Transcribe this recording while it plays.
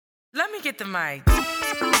me get the mic.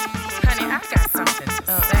 Honey, I got something to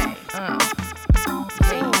say.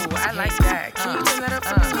 Ooh, I like that. Can you turn that up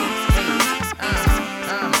for me?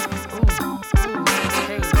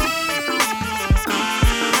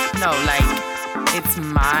 No, like, it's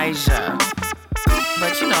Maja.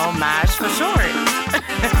 But you know, Maj for short.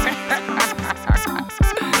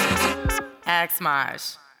 Ask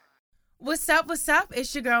Maj. What's up?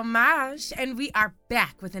 It's your girl Maj, and we are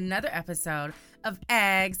back with another episode of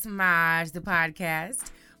Ask Maj, the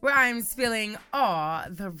podcast, where I'm spilling all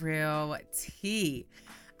the real tea.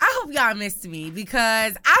 I hope y'all missed me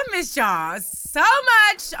because I missed y'all so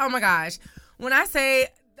much. Oh my gosh. When I say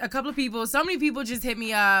a couple of people, so many people just hit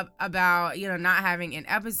me up about, not having an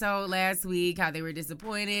episode last week, how they were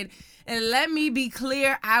disappointed. And let me be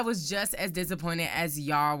clear, I was just as disappointed as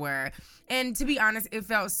y'all were. And to be honest, it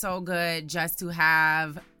felt so good just to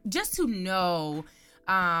know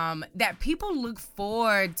that people look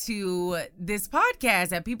forward to this podcast,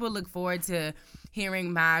 that people look forward to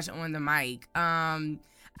hearing Maj on the mic.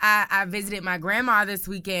 I visited my grandma this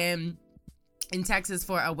weekend in Texas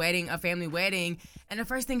for a family wedding. And the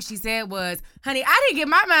first thing she said was, honey, I didn't get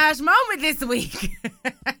my Maj moment this week.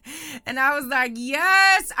 And I was like,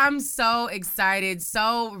 yes, I'm so excited,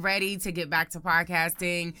 so ready to get back to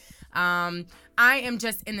podcasting. I am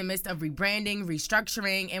just in the midst of rebranding,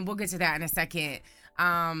 restructuring, and we'll get to that in a second.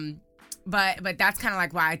 But that's kind of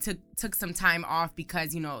like why I took some time off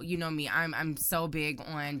because, you know me, I'm so big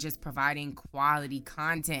on just providing quality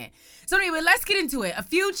content. So anyway, let's get into it. A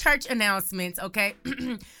few church announcements, okay?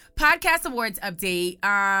 Podcast Awards update.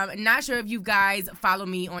 Not sure if you guys follow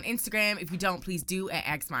me on Instagram. If you don't, please do at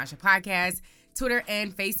Ask Maj the Podcast. Twitter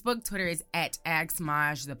and Facebook. Twitter is at Ask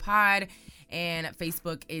Maj the Pod. And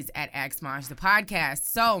Facebook is at Ask Maj the Podcast.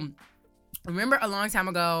 So remember a long time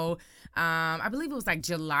ago, I believe it was like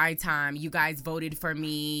July time, you guys voted for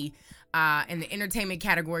me in the entertainment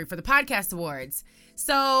category for the Podcast Awards.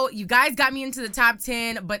 So you guys got me into the top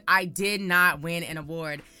 10, but I did not win an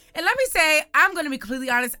award. And let me say, I'm going to be completely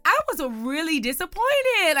honest, I was really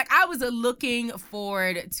disappointed. Like, I was looking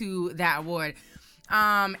forward to that award.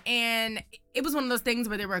 And it was one of those things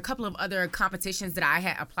where there were a couple of other competitions that I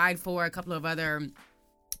had applied for, a couple of other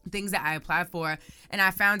things that I applied for, and I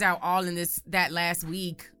found out all in that last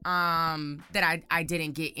week that I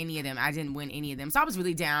didn't get any of them. I didn't win any of them. So I was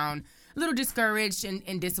really down, a little discouraged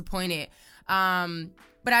and disappointed.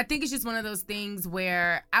 But I think it's just one of those things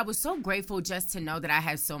where I was so grateful just to know that I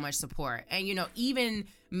had so much support. And, even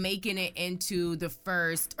making it into the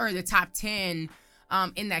first or the top 10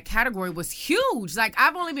 in that category was huge. Like,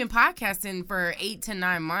 I've only been podcasting for 8 to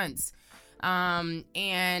 9 months. And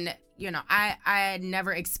I had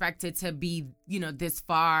never expected to be, this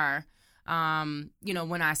far,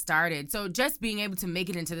 when I started. So just being able to make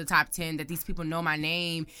it into the top 10, that these people know my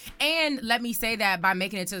name. And let me say that by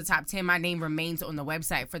making it to the top 10, my name remains on the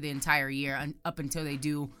website for the entire year up until they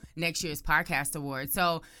do next year's Podcast Awards.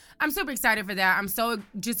 So I'm super excited for that. I'm so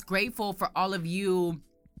just grateful for all of you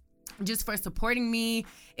just for supporting me.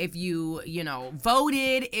 If you,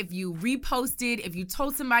 voted, if you reposted, if you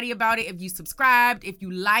told somebody about it, if you subscribed, if you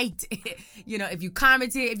liked, if you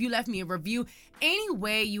commented, if you left me a review, any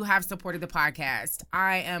way you have supported the podcast,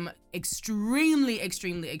 I am extremely,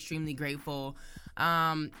 extremely, extremely grateful.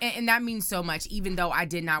 And that means so much, even though I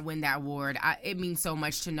did not win that award. It means so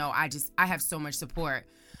much to know I have so much support.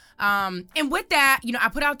 And with that, I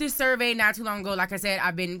put out this survey not too long ago. Like I said,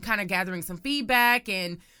 I've been kind of gathering some feedback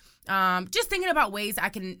and just thinking about ways I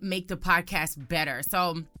can make the podcast better.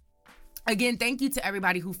 So again, thank you to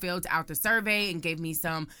everybody who filled out the survey and gave me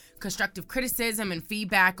some constructive criticism and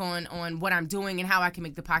feedback on what I'm doing and how I can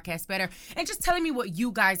make the podcast better, and just telling me what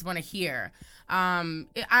you guys want to hear.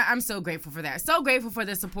 I'm so grateful for that. So grateful for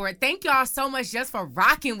the support. Thank y'all so much just for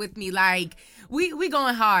rocking with me. Like, we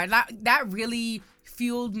going hard. Like, that really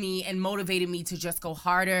fueled me and motivated me to just go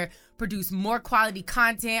harder, produce more quality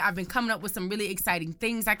content. I've been coming up with some really exciting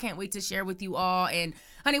things I can't wait to share with you all. And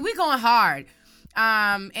honey, we're going hard.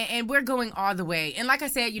 And we're going all the way. And like I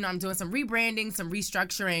said, I'm doing some rebranding, some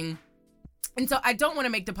restructuring. And so I don't want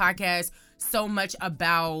to make the podcast so much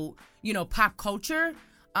about, pop culture,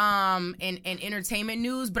 and entertainment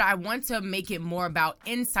news, but I want to make it more about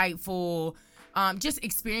insightful, just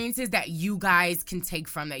experiences that you guys can take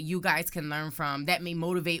from, that you guys can learn from, that may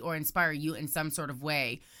motivate or inspire you in some sort of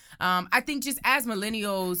way. I think just as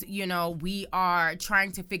millennials, we are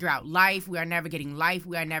trying to figure out life. We are navigating life.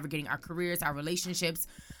 We are navigating our careers, our relationships,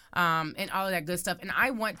 and all of that good stuff. And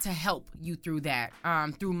I want to help you through that,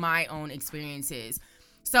 through my own experiences.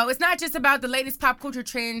 So it's not just about the latest pop culture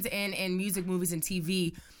trends in music, movies, and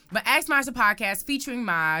TV, but Ask Maj the Podcast featuring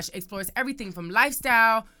Maj explores everything from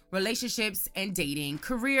lifestyle, relationships and dating,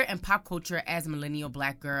 career, and pop culture as a millennial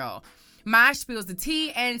Black girl. Maj spills the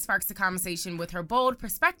tea and sparks the conversation with her bold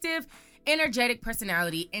perspective, energetic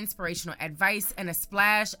personality, inspirational advice, and a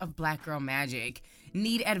splash of Black girl magic.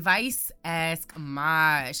 Need advice? Ask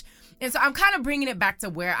Maj. And so I'm kind of bringing it back to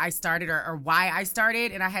where I started or why I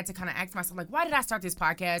started. And I had to kind of ask myself, like, why did I start this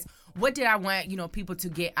podcast? What did I want, people to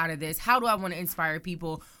get out of this? How do I want to inspire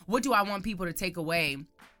people? What do I want people to take away?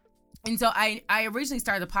 And so I originally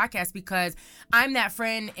started the podcast because I'm that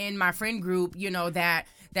friend in my friend group,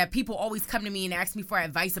 that people always come to me and ask me for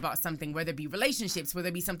advice about something, whether it be relationships, whether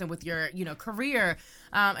it be something with your, career,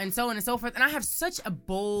 and so on and so forth. And I have such a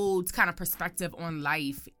bold kind of perspective on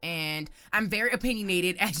life, and I'm very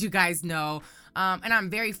opinionated, as you guys know, and I'm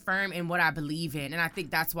very firm in what I believe in. And I think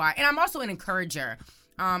that's why. And I'm also an encourager.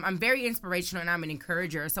 I'm very inspirational, and I'm an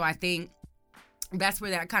encourager. So I think that's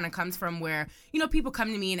where that kind of comes from, where, people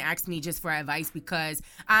come to me and ask me just for advice because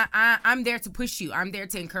I'm there to push you. I'm there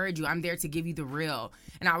to encourage you. I'm there to give you the real.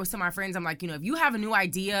 And I always tell my friends, I'm like, if you have a new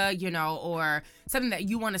idea, or something that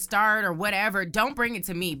you want to start or whatever, don't bring it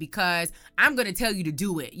to me because I'm going to tell you to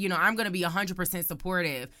do it. I'm going to be 100%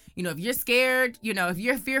 supportive. If you're scared, if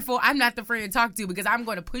you're fearful, I'm not the friend to talk to because I'm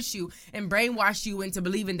going to push you and brainwash you into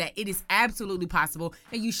believing that it is absolutely possible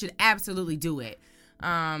and you should absolutely do it.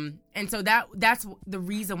 And so that's the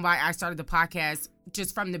reason why I started the podcast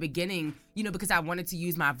just from the beginning, because I wanted to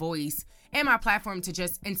use my voice and my platform to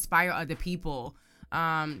just inspire other people,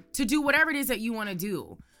 to do whatever it is that you want to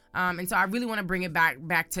do. And so I really want to bring it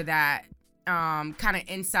back to that, kind of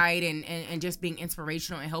insight and just being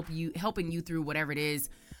inspirational and helping you through whatever it is,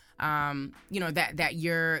 that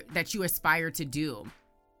you aspire to do.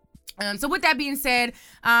 So with that being said,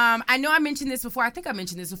 I know I mentioned this before. I think I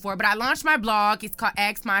mentioned this before, but I launched my blog. It's called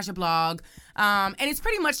Ask Maja Blog. And it's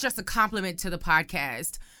pretty much just a compliment to the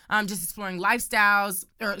podcast. Just exploring lifestyle,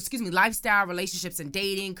 relationships and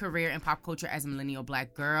dating, career, and pop culture as a millennial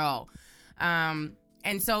Black girl. And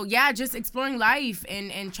so, just exploring life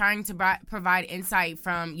and trying to provide insight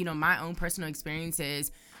from, my own personal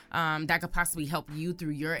experiences that could possibly help you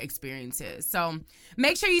through your experiences. So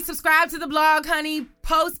make sure you subscribe to the blog, honey.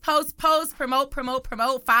 Post, promote,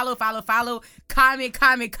 follow,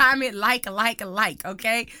 comment, like,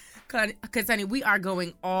 okay? Because, honey, we are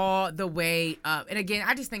going all the way up. And again,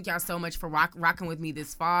 I just thank y'all so much for rocking with me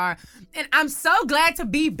this far. And I'm so glad to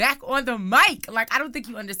be back on the mic. Like, I don't think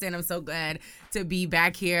you understand. I'm so glad to be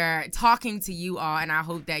back here talking to you all. And I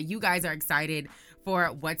hope that you guys are excited for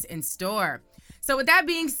what's in store. So with that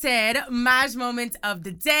being said, Maj moments of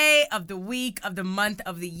the day, of the week, of the month,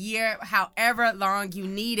 of the year, however long you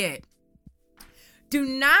need it. Do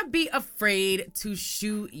not be afraid to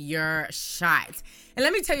shoot your shot. And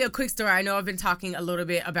let me tell you a quick story. I know I've been talking a little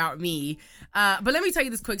bit about me, but let me tell you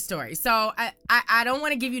this quick story. So I don't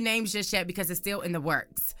want to give you names just yet because it's still in the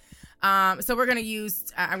works. So we're going to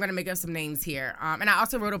I'm going to make up some names here. And I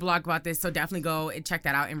also wrote a blog about this, so definitely go and check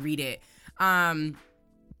that out and read it.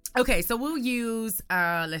 Okay, so we'll use,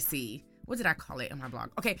 let's see, what did I call it on my blog?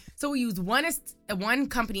 Okay, so we'll use one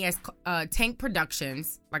company as Tank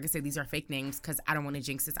Productions. Like I said, these are fake names because I don't want to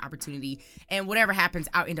jinx this opportunity. And whatever happens,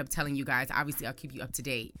 I'll end up telling you guys. Obviously, I'll keep you up to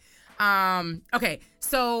date. Okay,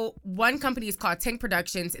 so one company is called Tank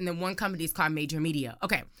Productions, and then one company is called Major Media.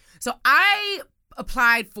 Okay, so I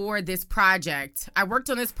applied for this project. I worked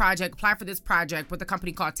on this project, applied for this project with a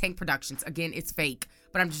company called Tank Productions. Again, it's fake,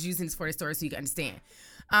 but I'm just using this for the story so you can understand.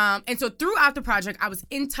 And so throughout the project, I was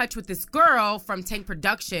in touch with this girl from Tank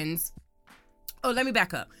Productions. Oh, let me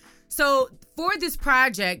back up. So for this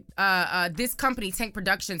project, this company, Tank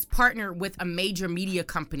Productions, partnered with a major media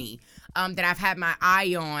company that I've had my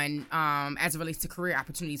eye on as it relates to career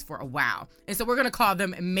opportunities for a while. And so we're going to call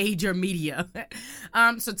them Major Media.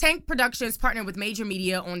 So Tank Productions partnered with Major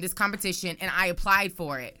Media on this competition, and I applied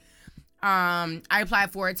for it. So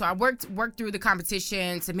I worked through the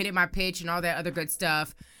competition, submitted my pitch and all that other good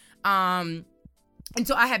stuff. And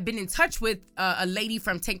so I had been in touch with a lady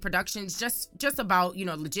from Tank Productions just about,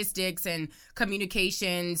 logistics and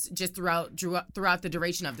communications just throughout the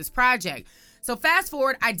duration of this project. So fast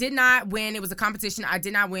forward, I did not win. It was a competition. I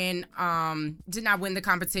did not win the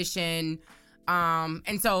competition.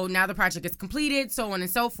 And so now the project is completed, so on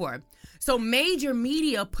and so forth. So Major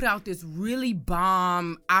Media put out this really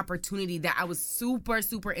bomb opportunity that I was super,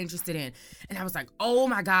 super interested in. And I was like, oh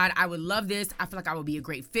my God, I would love this. I feel like I would be a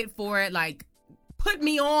great fit for it. Like, put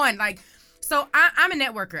me on. Like, so I'm a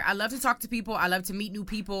networker. I love to talk to people. I love to meet new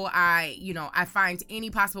people. I find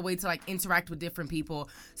any possible way to like interact with different people.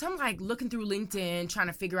 So I'm like looking through LinkedIn, trying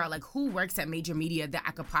to figure out like who works at Major Media that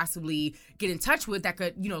I could possibly get in touch with that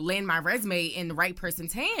could, land my resume in the right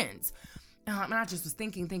person's hands. And I just was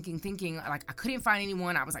thinking, like I couldn't find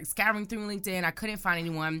anyone. I was like scouring through LinkedIn. I couldn't find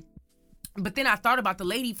anyone. But then I thought about the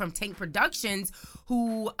lady from Tank Productions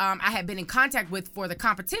who I had been in contact with for the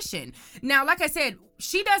competition. Now, like I said,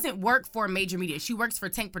 she doesn't work for Major Media. She works for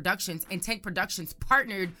Tank Productions, and Tank Productions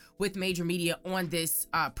partnered with Major Media on this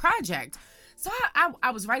project. So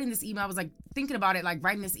I was writing this email. I was like thinking about it, like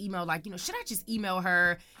writing this email, like, should I just email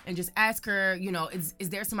her and just ask her, is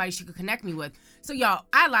there somebody she could connect me with? So y'all,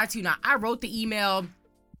 I lied to you not. I wrote the email,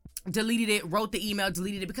 deleted it, wrote the email,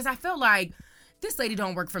 deleted it, because I felt like this lady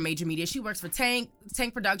don't work for Major Media. She works for Tank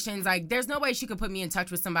Productions. Like, there's no way she could put me in touch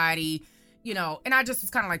with somebody, and I just was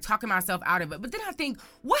kind of like talking myself out of it. But then I think,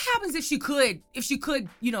 what happens if she could,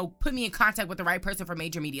 put me in contact with the right person for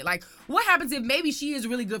Major Media? Like, what happens if maybe she is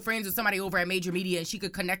really good friends with somebody over at Major Media and she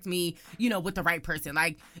could connect me, with the right person?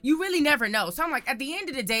 Like, you really never know. So I'm like, at the end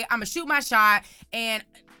of the day, I'm gonna shoot my shot, and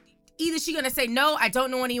either she gonna say, no, I don't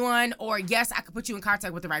know anyone, or yes, I could put you in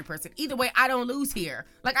contact with the right person. Either way, I don't lose here.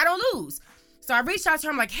 Like, I don't lose. So I reached out to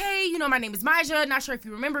her. I'm like, hey, my name is Maja. Not sure if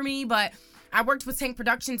you remember me, but I worked with Tank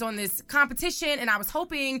Productions on this competition, and I was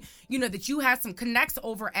hoping, that you had some connects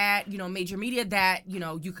over at, Major Media that,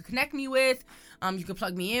 you could connect me with, you could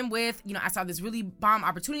plug me in with. I saw this really bomb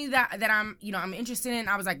opportunity that I'm, I'm interested in.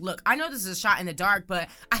 I was like, look, I know this is a shot in the dark, but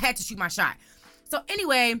I had to shoot my shot. So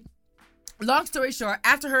anyway, long story short,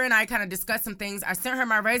 after her and I kind of discussed some things, I sent her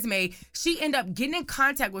my resume. She ended up getting in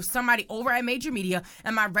contact with somebody over at Major Media,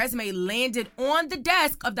 and my resume landed on the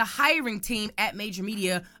desk of the hiring team at Major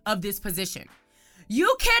Media of this position.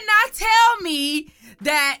 You cannot tell me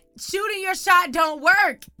that shooting your shot don't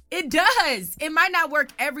work. It does. It might not work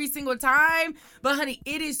every single time, but honey,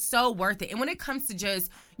 it is so worth it. And when it comes to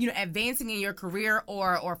just, advancing in your career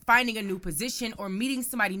or finding a new position or meeting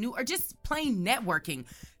somebody new or just plain networking,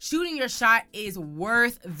 shooting your shot is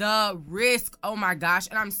worth the risk. Oh my gosh.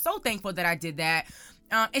 And I'm so thankful that I did that.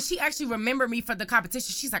 And she actually remembered me for the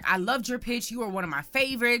competition. She's like, I loved your pitch. You were one of my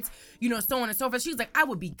favorites, so on and so forth. She's like, I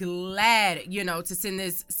would be glad, to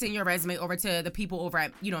send your resume over to the people over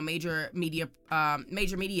at, Major Media.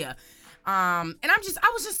 And I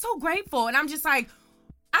was just so grateful. And I'm just like,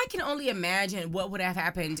 I can only imagine what would have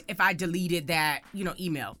happened if I deleted that,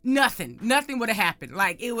 email. Nothing would have happened.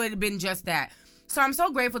 Like, it would have been just that. So I'm so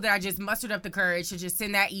grateful that I just mustered up the courage to just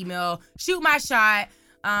send that email, shoot my shot,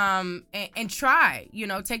 and try,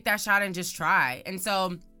 take that shot and just try. And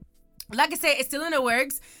so, like I said, it's still in the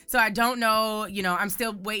works. So I don't know, I'm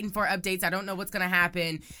still waiting for updates. I don't know what's going to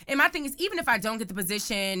happen. And my thing is, even if I don't get the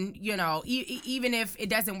position, even if it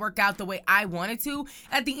doesn't work out the way I wanted to,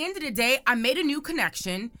 at the end of the day, I made a new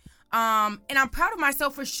connection. And I'm proud of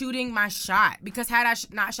myself for shooting my shot, because had I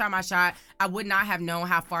not shot my shot, I would not have known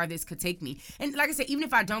how far this could take me. And like I said, even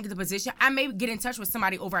if I don't get the position, I may get in touch with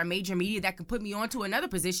somebody over at Major Media that can put me on to another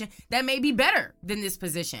position that may be better than this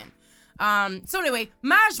position. So anyway,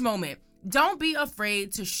 Maj moment. Don't be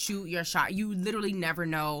afraid to shoot your shot. You literally never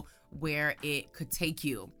know where it could take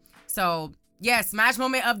you. So yes, Maj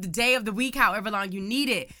moment of the day, of the week, however long you need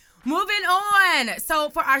it. Moving on.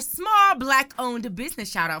 So for our small Black-owned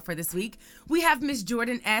business shout out for this week, we have Miss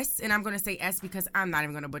Jordan S. And I'm going to say S because I'm not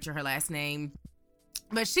even going to butcher her last name.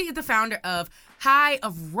 But she is the founder of High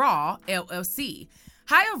of Raw, LLC.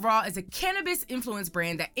 High of Raw is a cannabis influence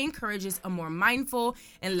brand that encourages a more mindful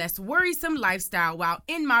and less worrisome lifestyle while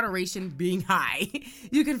in moderation being high.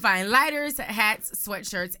 You can find lighters, hats,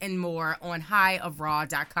 sweatshirts, and more on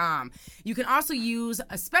highofraw.com. You can also use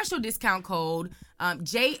a special discount code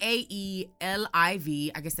JAELIV, I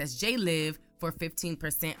guess that's JLIV, for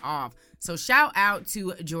 15% off. So shout out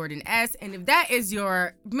to Jordan S. And if that is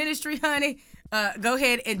your ministry, honey, go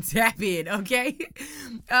ahead and tap in, okay?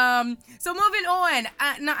 So moving on.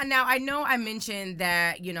 Now, I know I mentioned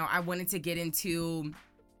that, I wanted to get into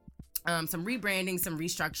some rebranding, some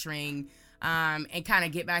restructuring, and kind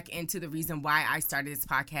of get back into the reason why I started this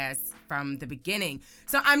podcast from the beginning.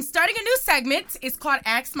 So I'm starting a new segment. It's called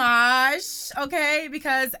Ask Maj, okay?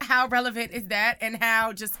 Because how relevant is that, and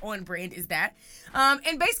how just on brand is that?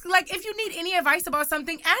 And basically, like, if you need any advice about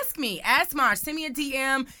something, ask me. Ask Maj. Send me a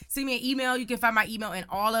DM. Send me an email. You can find my email in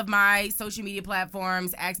all of my social media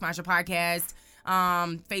platforms. Ask Maj Podcast,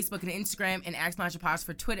 Facebook and Instagram, and Ask Maj Pod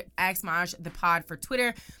for Twitter. Ask Maj the Pod for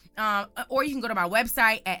Twitter. Or you can go to my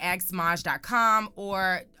website at askmaj.com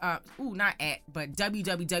or, but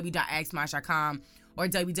www.askmaj.com or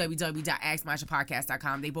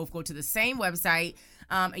www.askmajapodcast.com. They both go to the same website,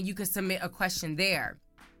 and you can submit a question there.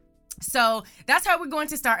 So that's how we're going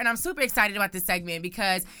to start. And I'm super excited about this segment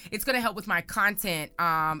because it's going to help with my content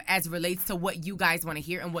as it relates to what you guys want to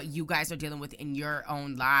hear and what you guys are dealing with in your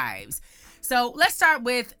own lives. So let's start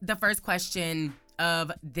with the first question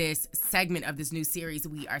of this segment of this new series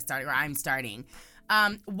we are starting, or I'm starting.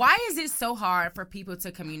 Why is it so hard for people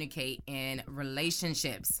to communicate in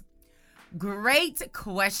relationships? Great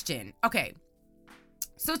question. Okay,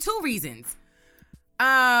 so two reasons.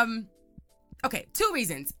 Two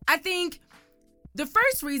reasons. I think the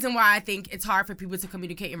first reason why I think it's hard for people to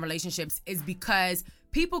communicate in relationships is because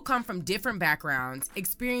people come from different backgrounds,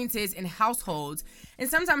 experiences, and households. And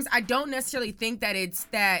sometimes I don't necessarily think that it's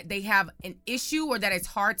that they have an issue or that it's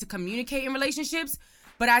hard to communicate in relationships,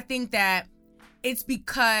 but I think that it's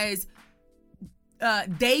because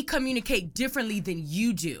they communicate differently than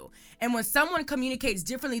you do. And when someone communicates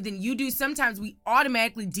differently than you do, sometimes we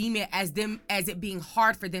automatically deem it as it being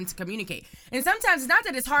hard for them to communicate. And sometimes it's not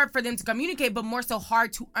that it's hard for them to communicate, but more so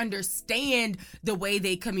hard to understand the way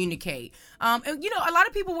they communicate. And a lot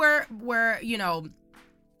of people were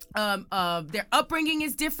their upbringing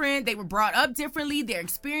is different. They were brought up differently. Their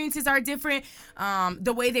experiences are different.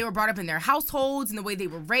 The way they were brought up in their households and the way they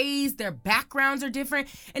were raised, their backgrounds are different.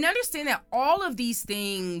 And understand that all of these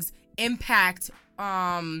things impact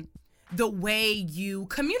the way you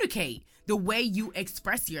communicate, the way you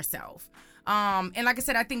express yourself. And like I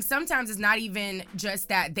said, I think sometimes it's not even just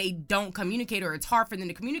that they don't communicate or it's hard for them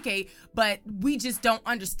to communicate, but we just don't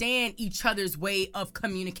understand each other's way of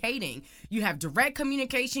communicating. You have direct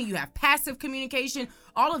communication, you have passive communication,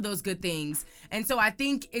 all of those good things. And so I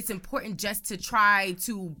think it's important just to try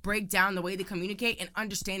to break down the way they communicate and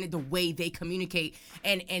understand it the way they communicate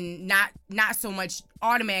and not so much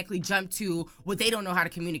automatically jump to, well, they don't know how to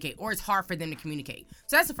communicate or it's hard for them to communicate.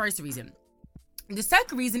 So that's the first reason. The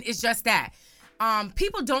second reason is just that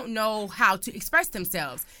people don't know how to express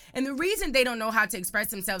themselves. And the reason they don't know how to express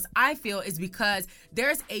themselves, I feel, is because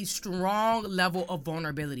there's a strong level of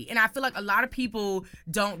vulnerability. And I feel like a lot of people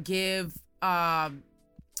don't give that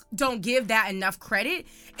enough credit.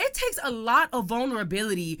 It takes a lot of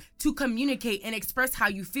vulnerability to communicate and express how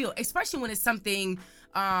you feel, especially when it's something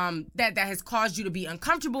that has caused you to be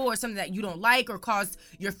uncomfortable or something that you don't like or caused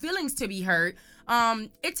your feelings to be hurt.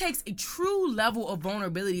 It takes a true level of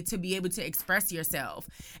vulnerability to be able to express yourself.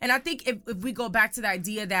 And I think if we go back to the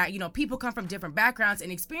idea that, people come from different backgrounds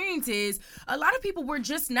and experiences, a lot of people were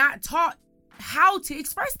just not taught how to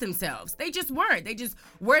express themselves. They just weren't. They just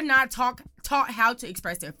were not taught how to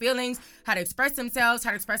express their feelings, how to express themselves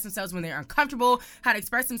when they're uncomfortable, how to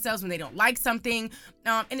express themselves when they don't like something.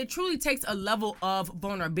 And it truly takes a level of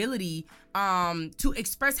vulnerability to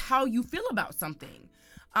express how you feel about something.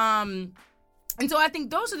 And so I think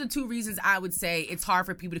those are the two reasons I would say it's hard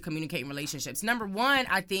for people to communicate in relationships. Number one,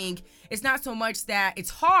 I think it's not so much that it's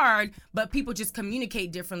hard, but people just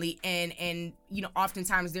communicate differently and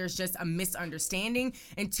oftentimes there's just a misunderstanding.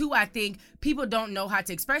 And two, I think people don't know how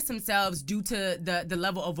to express themselves due to the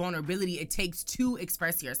level of vulnerability it takes to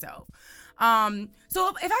express yourself.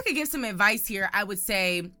 So if I could give some advice here, I would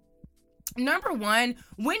say, number one,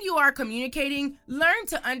 when you are communicating, learn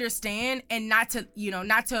to understand and not to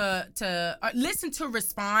listen to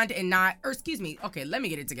respond and not, okay, let me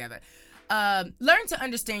get it together. Learn to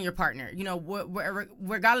understand your partner,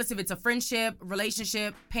 regardless if it's a friendship,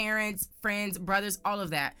 relationship, parents, friends, brothers, all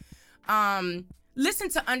of that. Listen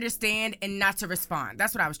to understand and not to respond.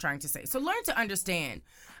 That's what I was trying to say. So learn to understand.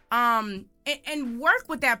 And work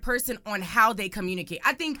with that person on how they communicate.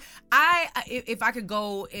 I think if I could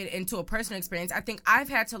go into a personal experience, I think I've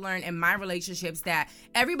had to learn in my relationships that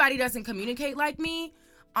everybody doesn't communicate like me.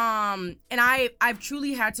 And I've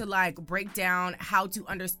truly had to break down how to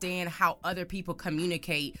understand how other people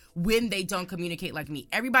communicate when they don't communicate like me.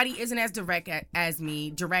 Everybody isn't as direct as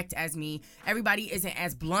me. Everybody isn't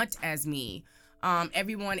as blunt as me.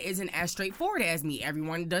 Everyone isn't as straightforward as me.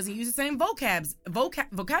 Everyone doesn't use the same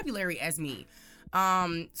vocabulary as me.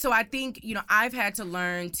 So I think, I've had to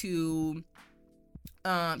learn to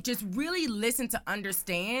just really listen to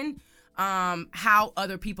understand how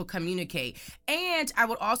other people communicate. And I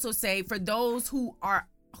would also say for those who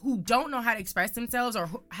don't know how to express themselves or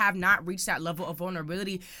who have not reached that level of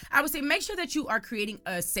vulnerability, I would say make sure that you are creating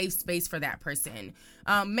a safe space for that person.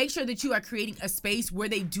 Make sure that you are creating a space where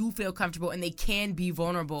they do feel comfortable and they can be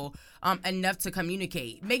vulnerable enough to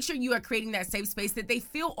communicate. Make sure you are creating that safe space that they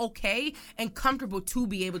feel okay and comfortable to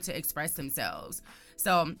be able to express themselves.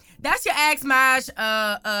 So that's your Ask Maj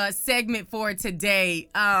segment for today.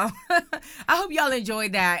 I hope y'all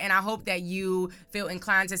enjoyed that, and I hope that you feel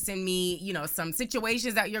inclined to send me, some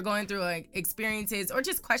situations that you're going through, experiences, or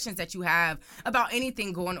just questions that you have about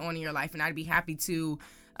anything going on in your life, and I'd be happy to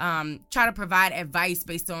try to provide advice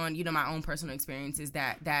based on, my own personal experiences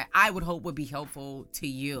that I would hope would be helpful to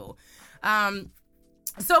you.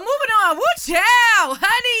 So moving on, woo child,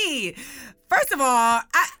 honey. First of all,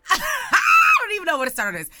 I don't don't even know where to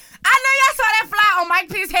start on this. I know y'all saw that fly on Mike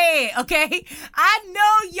Pence's head, okay? I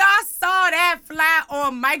know y'all saw that fly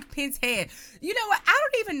on Mike Pence's head. You know what? I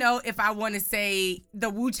don't even know if I want to say the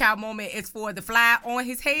Wu Chow moment is for the fly on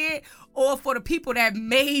his head or for the people that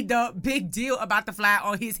made the big deal about the fly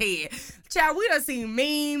on his head. Child, we done seen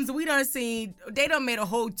memes. They done made a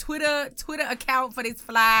whole Twitter account for this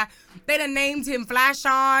fly. They done named him Fly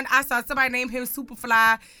Sean. I saw somebody name him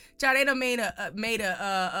Superfly. Child, they done made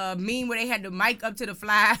a meme where they had the mic up to the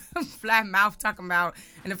fly mouth talking about,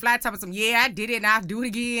 and the fly talking some, yeah, I did it and I'll do it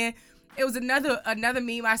again. It was another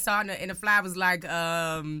meme I saw, and the fly was like,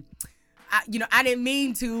 I didn't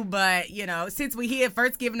mean to, but, since we here,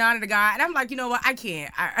 first giving honor to God. And I'm like, you know what? I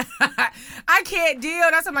can't. I can't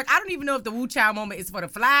deal. That's I'm like, I don't even know if the Wu Chow moment is for the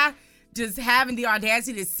fly, just having the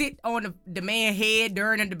audacity to sit on the man's head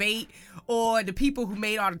during a debate, or the people who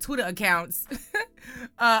made all the Twitter accounts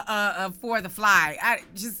for the fly. I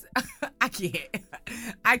can't.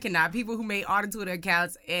 I cannot. People who made all the Twitter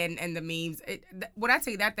accounts and the memes. When I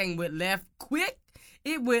tell you that thing went left quick,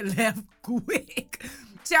 it went left quick.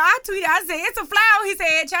 Child, I tweeted, I said, it's a fly on his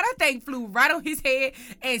head. Child, that thing flew right on his head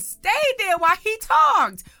and stayed there while he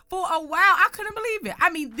talked for a while. I couldn't believe it.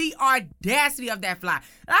 I mean, the audacity of that fly.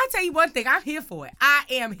 And I'll tell you one thing, I'm here for it. I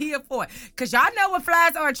am here for it. Because y'all know what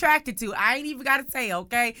flies are attracted to. I ain't even got to say,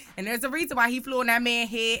 okay? And there's a reason why he flew on that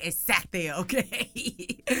man's head and sat there, okay?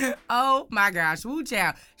 Oh, my gosh. Woo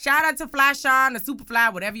chow. Shout out to Fly Sean, the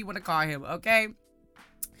Superfly, whatever you want to call him, okay?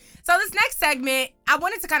 So this next segment, I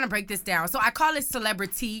wanted to kind of break this down. So I call it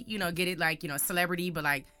celebrity, get it like, celebrity, but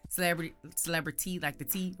like celebrity, like the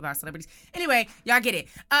tea about celebrities. Anyway, y'all get it.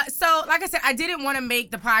 So like I said, I didn't want to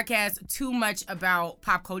make the podcast too much about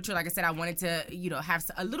pop culture. Like I said, I wanted to, have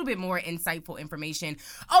a little bit more insightful information.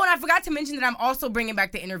 Oh, and I forgot to mention that I'm also bringing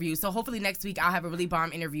back the interview. So hopefully next week I'll have a really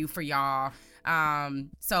bomb interview for y'all.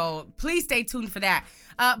 So please stay tuned for that.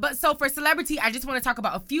 But so for celebrity, I just want to talk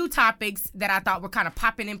about a few topics that I thought were kind of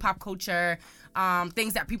popping in pop culture,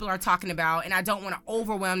 things that people are talking about. And I don't want to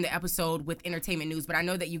overwhelm the episode with entertainment news, but I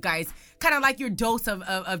know that you guys kind of like your dose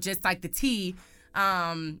of just like the tea,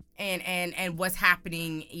 and what's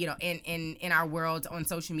happening, in our world on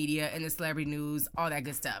social media and the celebrity news, all that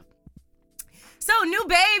good stuff. So, new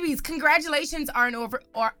babies, congratulations are in order.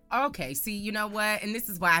 Okay, see, you know what? And this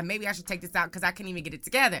is why maybe I should take this out because I can't even get it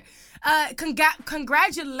together.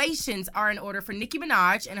 Congratulations are in order for Nicki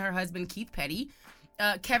Minaj and her husband Keith Petty,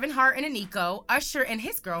 Kevin Hart and Aniko, Usher and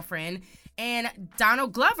his girlfriend, and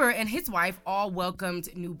Donald Glover and his wife all welcomed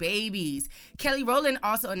new babies. Kelly Rowland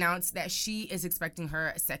also announced that she is expecting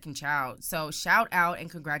her second child. So, shout out and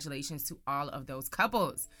congratulations to all of those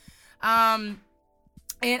couples.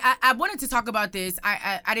 And I wanted to talk about this.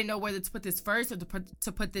 I didn't know whether to put this first or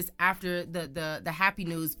to put this after the happy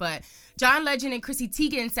news. But John Legend and Chrissy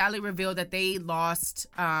Teigen sadly revealed that they lost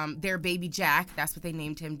their baby Jack. That's what they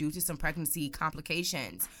named him, due to some pregnancy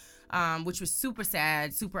complications, which was super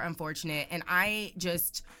sad, super unfortunate. And I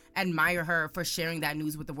just admire her for sharing that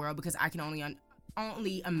news with the world, because I can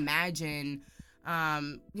only imagine,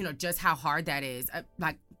 just how hard that is.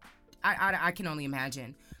 I can only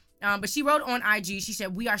imagine. But she wrote on IG, she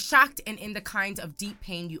said, "We are shocked and in the kind of deep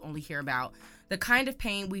pain you only hear about. The kind of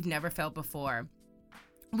pain we've never felt before.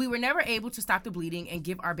 We were never able to stop the bleeding and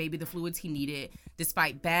give our baby the fluids he needed,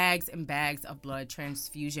 despite bags and bags of blood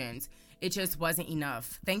transfusions. It just wasn't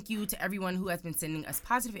enough. Thank you to everyone who has been sending us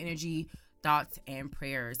positive energy, thoughts, and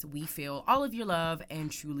prayers. We feel all of your love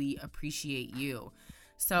and truly appreciate you."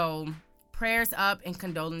 So prayers up and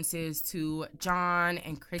condolences to John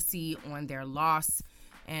and Chrissy on their loss.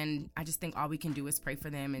 And I just think all we can do is pray for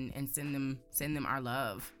them and send them our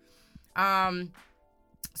love.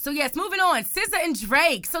 So yes, moving on. SZA and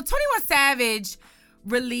Drake. So 21 Savage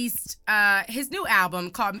released his new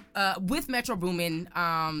album called with Metro Boomin.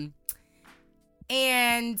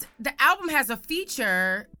 And the album has a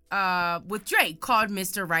feature with Drake called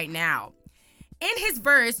Mr. Right Now. In his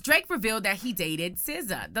verse, Drake revealed that he dated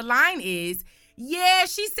SZA. The line is, "Yeah,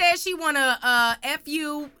 she said she wanna F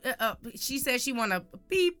you. She said she wanna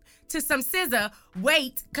beep to some SZA.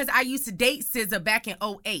 Wait, because I used to date SZA back in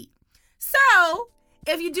 2008. So,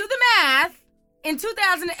 if you do the math, in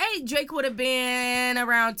 2008, Drake would have been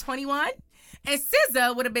around 21, and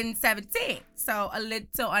SZA would have been 17. So, a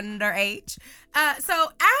little underage.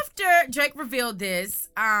 So, after Drake revealed this,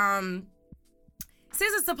 SZA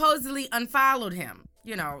supposedly unfollowed him.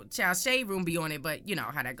 Child Shade Room be on it, but you know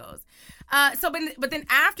how that goes. But then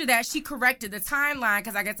after that, she corrected the timeline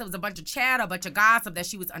because I guess it was a bunch of chat, a bunch of gossip that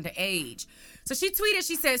she was underage. So she tweeted,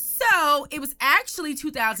 she says, so it was actually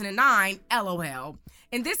 2009, LOL.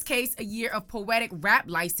 In this case, a year of poetic rap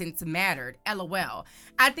license mattered, LOL.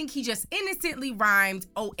 I think he just innocently rhymed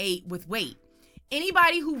 08 with wait.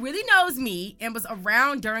 Anybody who really knows me and was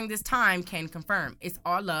around during this time can confirm. It's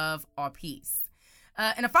all love, all peace.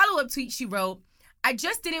 In a follow-up tweet, she wrote, I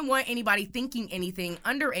just didn't want anybody thinking anything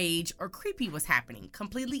underage or creepy was happening.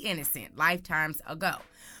 Completely innocent, lifetimes ago.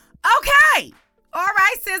 Okay. All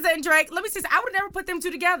right, SZA and Drake. Let me see. I would never put them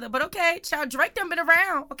two together, but okay. Child, Drake done been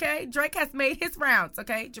around, okay? Drake has made his rounds,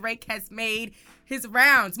 okay? Drake has made his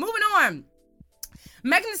rounds. Moving on.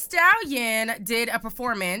 Megan Thee Stallion did a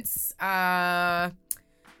performance about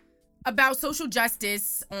social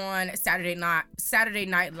justice on Saturday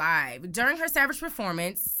Night Live. During her Savage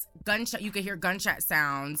performance, you could hear gunshot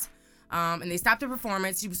sounds, and they stopped the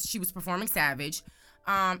performance. She was performing Savage,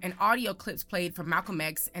 and audio clips played from Malcolm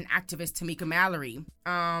X and activist Tamika Mallory.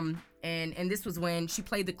 And this was when she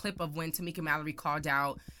played the clip of when Tamika Mallory called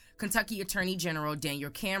out Kentucky Attorney General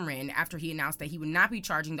Daniel Cameron after he announced that he would not be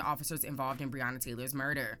charging the officers involved in Breonna Taylor's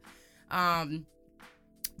murder.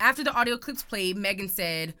 After the audio clips played, Megan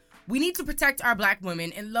said, we need to protect our black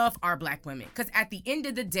women and love our black women because at the end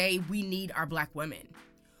of the day, we need our black women.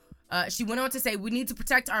 She went on to say, we need to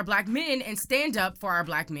protect our black men and stand up for our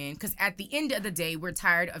black men because at the end of the day, we're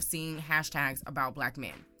tired of seeing hashtags about black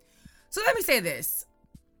men. So let me say this.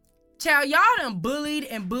 Child, y'all done bullied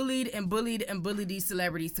these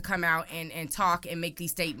celebrities to come out and talk and make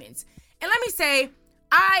these statements. And let me say,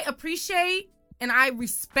 I appreciate and I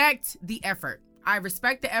respect the effort. I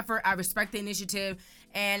respect the effort. I respect the initiative.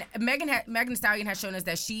 And Megan Thee Stallion has shown us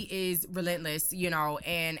that she is relentless,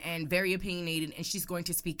 and very opinionated, and she's going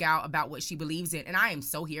to speak out about what she believes in. And I am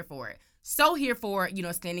so here for it. So here for,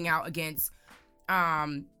 standing out against,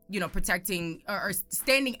 protecting or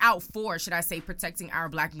standing out for, should I say, protecting our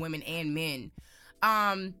black women and men.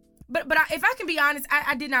 But if I can be honest,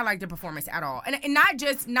 I did not like the performance at all. And not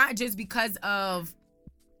just because of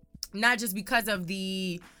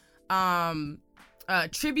the,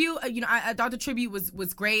 tribute. I thought the tribute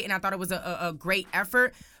was great, and I thought it was a great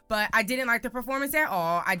effort, but I didn't like the performance at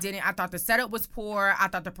all. I thought the setup was poor. I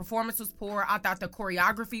thought the performance was poor. I thought the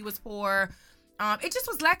choreography was poor. It just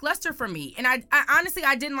was lackluster for me. And I honestly,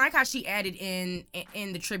 I didn't like how she added in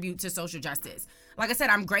the tribute to social justice. Like I said,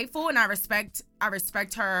 I'm grateful and I respect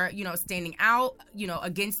her, standing out,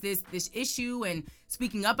 against this issue and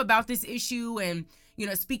speaking up about this issue and,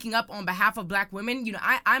 speaking up on behalf of black women.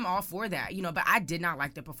 I'm all for that, but I did not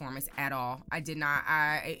like the performance at all. I did not.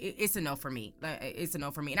 It's a no for me. It's a no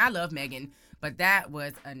for me. And I love Megan, but that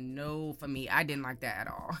was a no for me. I didn't like that at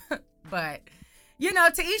all. But,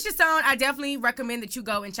 to each his own. I definitely recommend that you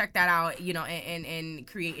go and check that out, and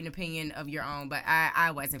create an opinion of your own. But I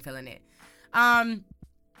wasn't feeling it. Megan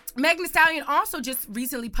Thee Stallion also just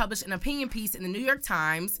recently published an opinion piece in the New York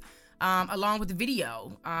Times, along with the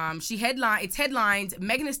video. It's headlined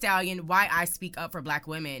Megan Thee Stallion, Why I Speak Up for Black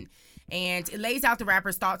Women. And it lays out the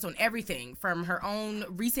rapper's thoughts on everything from her own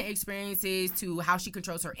recent experiences to how she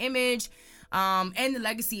controls her image, and the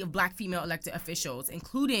legacy of black female elected officials,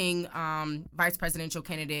 including vice presidential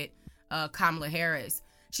candidate Kamala Harris.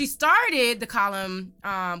 She started the column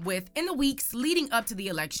with, in the weeks leading up to the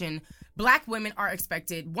election, black women are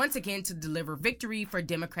expected once again to deliver victory for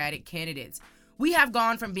Democratic candidates. We have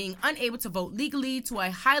gone from being unable to vote legally to a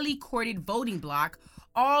highly courted voting bloc,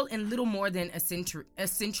 all in little more than a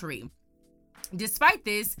century. Despite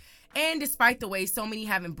this, and despite the way so many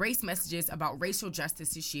have embraced messages about racial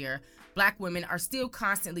justice this year, black women are still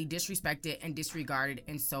constantly disrespected and disregarded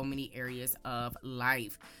in so many areas of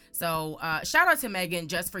life. So shout out to Megan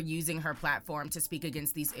just for using her platform to speak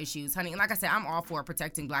against these issues, honey. And like I said, I'm all for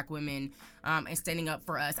protecting black women and standing up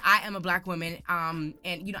for us. I am a black woman, and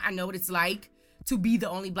I know what it's like to be the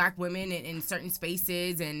only black woman in certain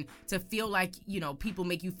spaces and to feel like, people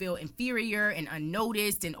make you feel inferior and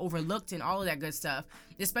unnoticed and overlooked and all of that good stuff,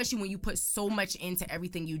 especially when you put so much into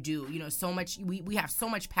everything you do. So much, we have so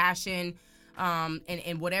much passion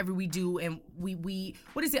in whatever we do, and we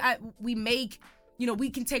make, we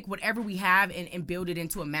can take whatever we have and build it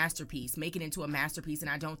into a masterpiece, make it into a masterpiece, and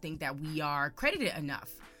I don't think that we are credited enough.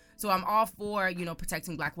 So I'm all for,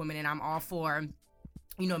 protecting black women, and I'm all for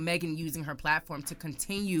Megan using her platform to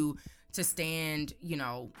continue to stand,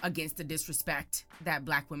 against the disrespect that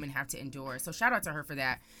black women have to endure. So shout out to her for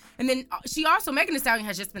that. And then Megan Thee Stallion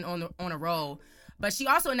has just been on a roll, but she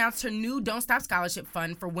also announced her new Don't Stop Scholarship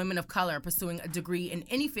Fund for women of color pursuing a degree in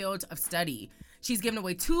any field of study. She's given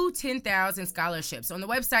away 2 10,000 scholarships. On the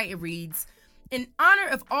website, it reads, In honor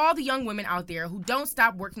of all the young women out there who don't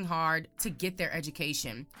stop working hard to get their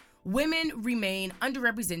education, women remain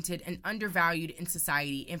underrepresented and undervalued in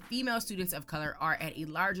society, and female students of color are at a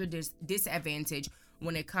larger disadvantage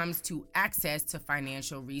when it comes to access to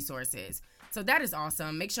financial resources. So that is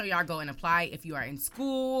awesome. Make sure y'all go and apply if you are in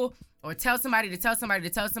school, or tell somebody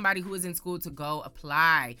who is in school to go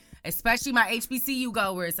apply, especially my HBCU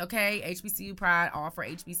goers, okay? HBCU pride, all for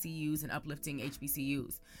HBCUs and uplifting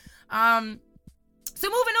HBCUs. So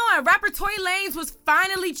moving on, rapper Tory Lanez was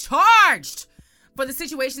finally charged for the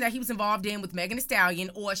situation that he was involved in with Megan Thee Stallion,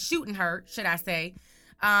 or shooting her, should I say.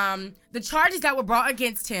 The charges that were brought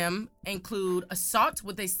against him include assault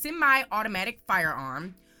with a semi-automatic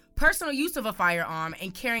firearm, personal use of a firearm,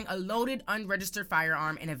 and carrying a loaded, unregistered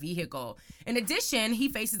firearm in a vehicle. In addition, he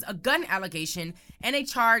faces a gun allegation and a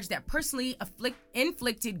charge that personally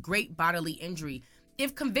inflicted great bodily injury.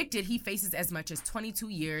 If convicted, he faces as much as 22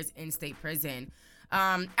 years in state prison.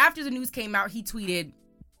 After the news came out, he tweeted,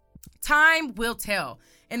 "Time will tell,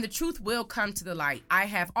 and the truth will come to the light. I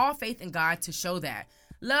have all faith in God to show that.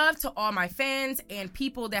 Love to all my fans and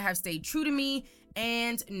people that have stayed true to me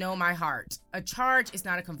and know my heart. A charge is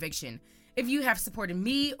not a conviction. If you have supported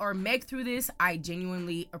me or Meg through this, I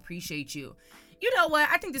genuinely appreciate you." You know what?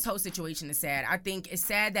 I think this whole situation is sad. I think it's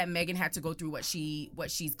sad that Megan had to go through what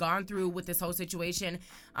she's gone through with this whole situation.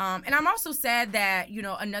 And I'm also sad that,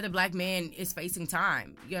 another black man is facing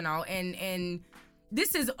time, and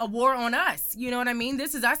this is a war on us. You know what I mean?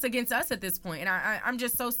 This is us against us at this point. And I'm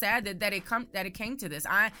just so sad that it came to this.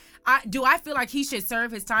 I feel like he should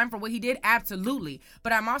serve his time for what he did? Absolutely.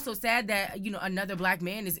 But I'm also sad that, another black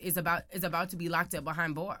man is about to be locked up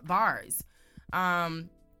behind bars. And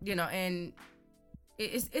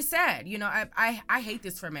it's sad. I hate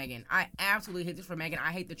this for Megan. I absolutely hate this for Megan.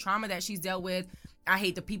 I hate the trauma that she's dealt with. I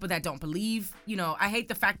hate the people that don't believe. I hate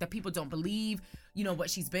the fact that people don't believe, what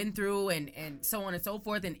she's been through and so on and so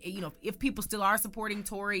forth. And, if people still are supporting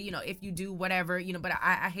Tory, if you do whatever, but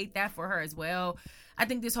I hate that for her as well. I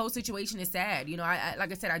think this whole situation is sad.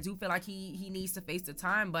 Like I said, I do feel like he needs to face the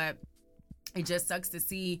time, but it just sucks to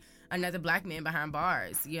see another black man behind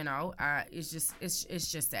bars. It's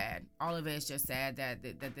just sad. All of it is just sad that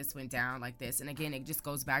this went down like this. And again, it just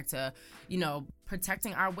goes back to,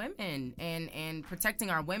 protecting our women and protecting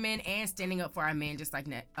our women and standing up for our men, just like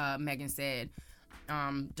Megan said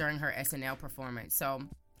during her SNL performance. So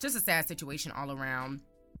just a sad situation all around.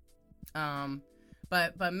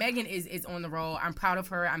 But Megan is on the roll. I'm proud of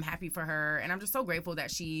her. I'm happy for her. And I'm just so grateful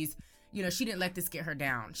that she's, she didn't let this get her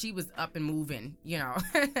down. She was up and moving,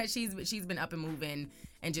 she's been up and moving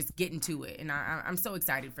and just getting to it. And I'm so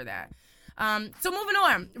excited for that. So moving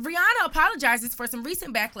on, Rihanna apologizes for some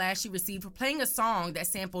recent backlash she received for playing a song that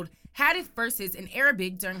sampled Hadith verses in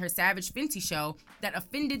Arabic during her Savage Fenty show that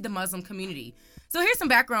offended the Muslim community. So here's some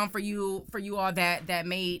background for you all that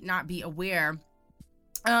may not be aware.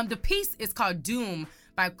 The piece is called Doom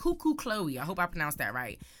by Cuckoo Chloe. I hope I pronounced that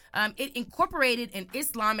right. It incorporated an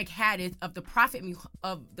Islamic hadith of the Prophet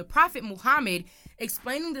Muhammad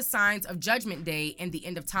explaining the signs of Judgment Day and the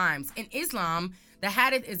end of times. In Islam, the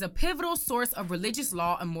hadith is a pivotal source of religious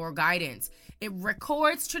law and moral guidance. It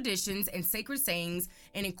records traditions and sacred sayings,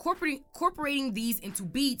 and incorporating these into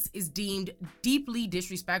beats is deemed deeply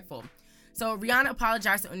disrespectful. So Rihanna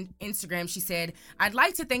apologized on Instagram. She said, "I'd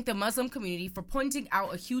like to thank the Muslim community for pointing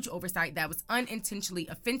out a huge oversight that was unintentionally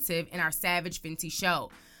offensive in our Savage Fenty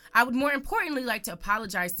show. I would more importantly like to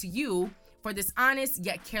apologize to you for this honest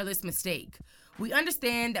yet careless mistake. We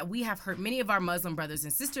understand that we have hurt many of our Muslim brothers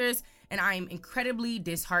and sisters, and I am incredibly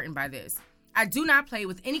disheartened by this. I do not play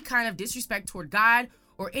with any kind of disrespect toward God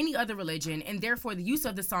or any other religion, and therefore the use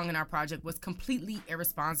of the song in our project was completely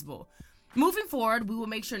irresponsible. Moving forward, we will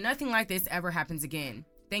make sure nothing like this ever happens again.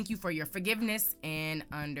 Thank you for your forgiveness and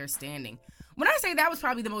understanding." When I say that was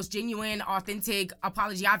probably the most genuine, authentic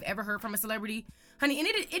apology I've ever heard from a celebrity, honey, and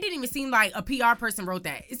it didn't even seem like a PR person wrote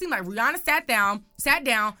that. It seemed like Rihanna sat down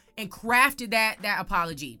and crafted that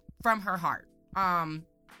apology from her heart. And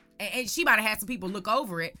she might have had some people look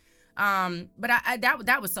over it. But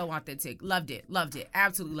that was so authentic. Loved it.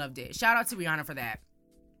 Absolutely loved it. Shout out to Rihanna for that.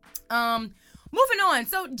 Moving on.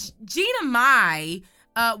 So Gina Mai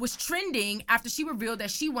was trending after she revealed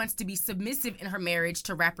that she wants to be submissive in her marriage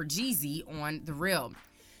to rapper Jeezy on The Real.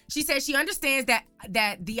 She says she understands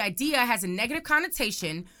that the idea has a negative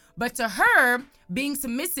connotation, but to her, being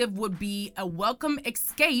submissive would be a welcome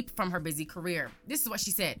escape from her busy career. This is what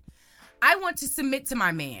she said. "I want to submit to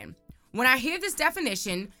my man. When I hear this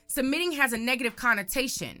definition, submitting has a negative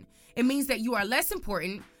connotation. It means that you are less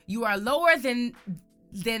important, you are lower than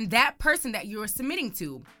that person that you're submitting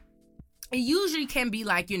to. It usually can be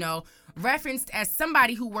like, referenced as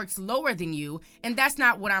somebody who works lower than you, and that's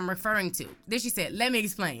not what I'm referring to. Then she said, let me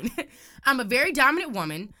explain. I'm a very dominant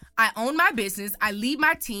woman. I own my business. I lead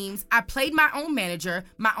my teams. I played my own manager,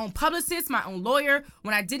 my own publicist, my own lawyer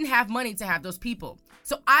when I didn't have money to have those people.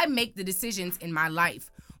 So I make the decisions in my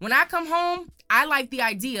life. When I come home, I like the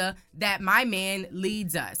idea that my man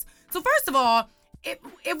leads us. So first of all,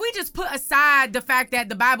 if we just put aside the fact that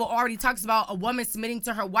the Bible already talks about a woman submitting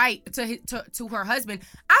to her wife, to her husband,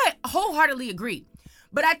 I wholeheartedly agree.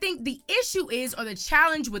 But I think the issue is, or the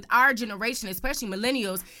challenge with our generation, especially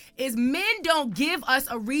millennials, is men don't give us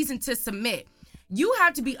a reason to submit. You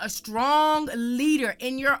have to be a strong leader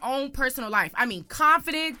in your own personal life. I mean,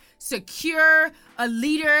 confident, secure, a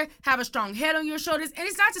leader, have a strong head on your shoulders. And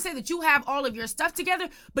it's not to say that you have all of your stuff together,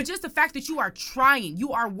 but just the fact that you are trying,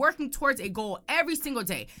 you are working towards a goal every single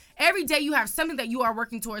day. Every day you have something that you are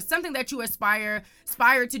working towards, something that you aspire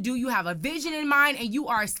to do. You have a vision in mind and you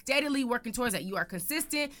are steadily working towards that. You are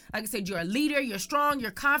consistent. Like I said, you're a leader, you're strong,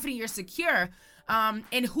 you're confident, you're secure.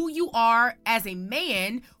 And who you are as a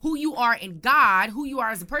man, who you are in God, who you are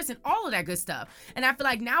as a person, all of that good stuff. And I feel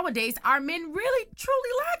like nowadays our men really, truly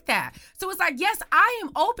lack that. So it's like, yes, I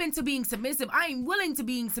am open to being submissive. I am willing to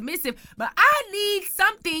being submissive, but I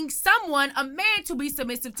need someone, a man to be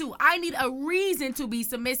submissive to. I need a reason to be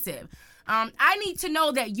submissive. I need to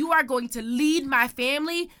know that you are going to lead my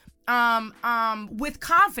family with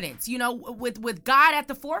confidence, with God at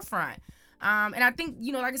the forefront. And I think,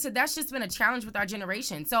 like I said, that's just been a challenge with our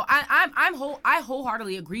generation. So I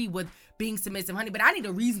wholeheartedly agree with being submissive, honey, but I need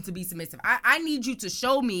a reason to be submissive. I need you to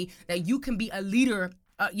show me that you can be a leader,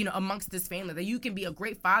 amongst this family, that you can be a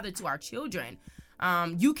great father to our children.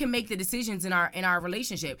 You can make the decisions in our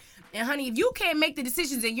relationship. And honey, if you can't make the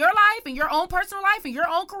decisions in your life, in your own personal life, in your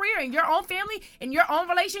own career, in your own family, in your own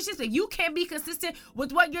relationships, if you can't be consistent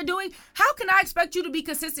with what you're doing, how can I expect you to be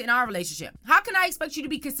consistent in our relationship? How can I expect you to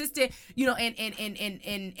be consistent,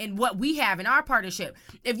 in what we have in our partnership?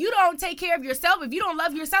 If you don't take care of yourself, if you don't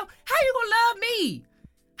love yourself, how you gonna love me?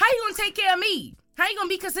 How you gonna take care of me? How you gonna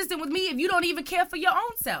be consistent with me if you don't even care for your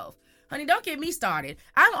own self? Honey, don't get me started.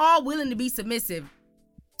 I'm all willing to be submissive,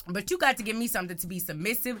 but you got to give me something to be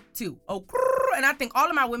submissive to. Oh, and I think all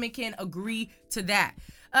of my women can agree to that.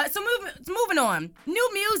 So moving on.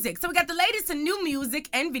 New music. So we got the latest in new music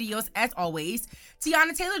and videos, as always.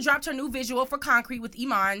 Teyana Taylor dropped her new visual for Concrete with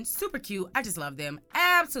Iman. Super cute. I just love them.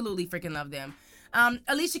 Absolutely freaking love them.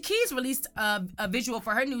 Alicia Keys released a visual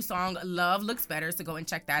for her new song, Love Looks Better, so go and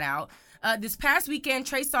check that out. This past weekend,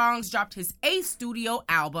 Trey Songz dropped his 8th studio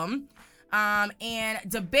album. And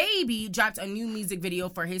DaBaby dropped a new music video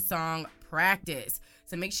for his song Practice.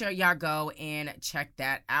 So make sure y'all go and check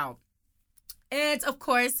that out. And of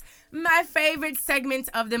course, my favorite segment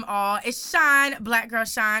of them all is Shine, Black Girl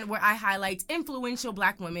Shine, where I highlight influential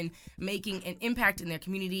Black women making an impact in their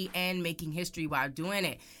community and making history while doing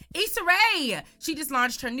it. Issa Rae, she just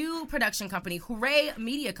launched her new production company, Hooray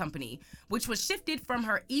Media Company, which was shifted from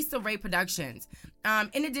her Issa Rae Productions.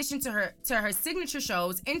 In addition to her signature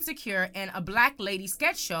shows, Insecure and a Black Lady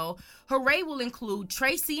sketch show, Hooray will include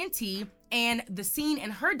Tracy and T and The Scene in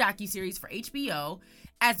her docuseries for HBO,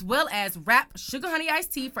 as well as Rap Sugar Honey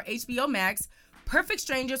Iced Tea for HBO Max, Perfect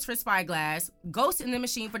Strangers for Spyglass, Ghost in the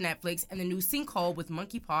Machine for Netflix, and the new Sinkhole with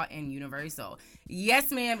Monkey Paw and Universal.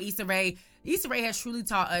 Yes, ma'am, Issa Rae. Issa Rae has truly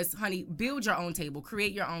taught us, honey, build your own table,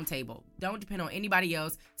 create your own table. Don't depend on anybody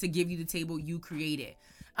else to give you the table you created.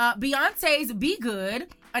 Beyonce's Be Good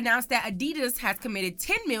announced that Adidas has committed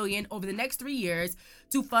 $10 million over the next 3 years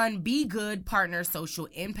to fund Be Good partner social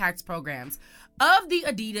impact programs. Of the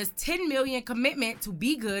Adidas $10 million commitment to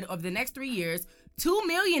Be Good over the next 3 years, $2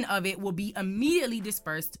 million of it will be immediately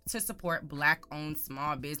dispersed to support Black-owned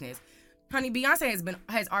small business. Honey, Beyonce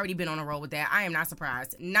has already been on a roll with that. I am not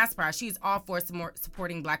surprised. Not surprised. She is all for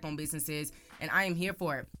supporting Black-owned businesses, and I am here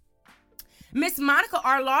for it. Miss Monica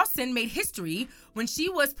R. Lawson made history when she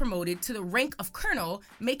was promoted to the rank of colonel,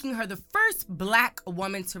 making her the first Black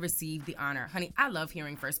woman to receive the honor. Honey, I love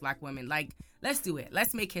hearing first Black women. Like, let's do it.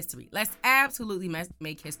 Let's make history. Let's absolutely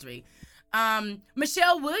make history.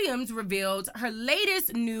 Michelle Williams revealed her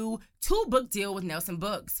latest new 2-book deal with Nelson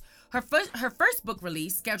Books. Her first book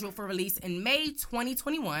release, scheduled for release in May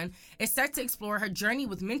 2021, is set to explore her journey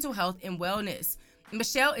with mental health and wellness.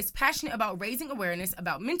 Michelle is passionate about raising awareness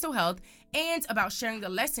about mental health and about sharing the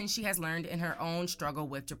lessons she has learned in her own struggle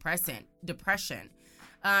with depression.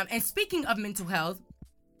 And speaking of mental health,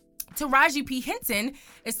 Taraji P. Henson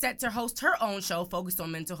is set to host her own show focused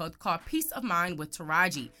on mental health called Peace of Mind with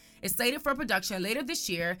Taraji. It's slated for production later this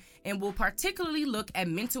year and will particularly look at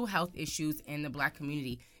mental health issues in the Black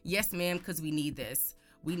community. Yes, ma'am, because we need this.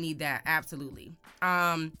 We need that, absolutely.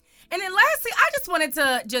 And then lastly, I just wanted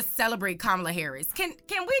to just celebrate Kamala Harris. Can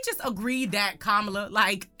we just agree that Kamala,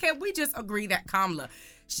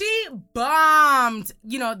 she bombed,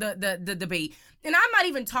 the debate. And I'm not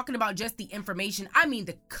even talking about just the information. I mean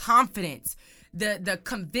the confidence, the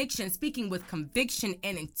conviction, speaking with conviction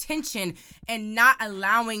and intention and not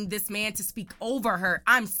allowing this man to speak over her.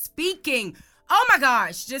 I'm speaking. Oh my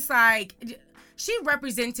gosh, just like... She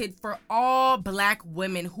represented for all Black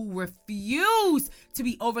women who refuse to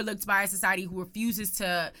be overlooked by a society, who refuses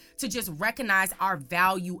to just recognize our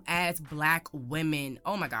value as Black women.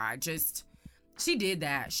 Oh my God, she did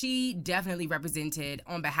that. She definitely represented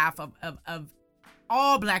on behalf of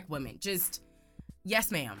all Black women. Just, yes,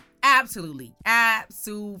 ma'am. Absolutely.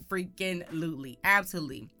 Absolutely.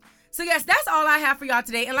 So yes, that's all I have for y'all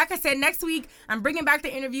today. And like I said, next week, I'm bringing back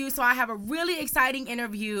the interview. So I have a really exciting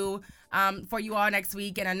interview for you all next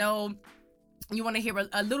week. And I know you want to hear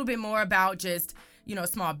a little bit more about just,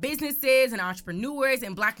 small businesses and entrepreneurs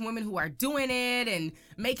and Black women who are doing it and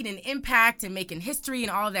making an impact and making history and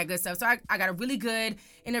all of that good stuff. So I got a really good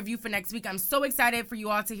interview for next week. I'm so excited for you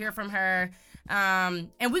all to hear from her. And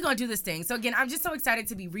we're going to do this thing. So again, I'm just so excited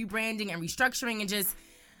to be rebranding and restructuring and just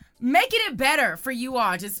making it better for you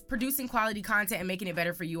all, just producing quality content and making it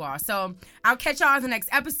better for you all. So I'll catch y'all in the next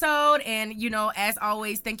episode. And, as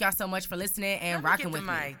always, thank y'all so much for listening and rocking with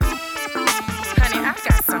me. Honey, I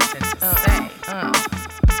got something to say.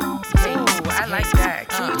 Ooh, I like that.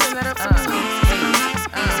 Can you turn that up for me?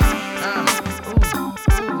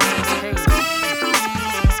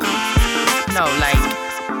 No, like,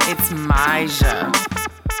 it's Maja.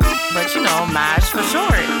 But, Maj for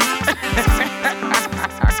short.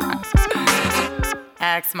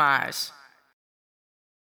 Ask Maj.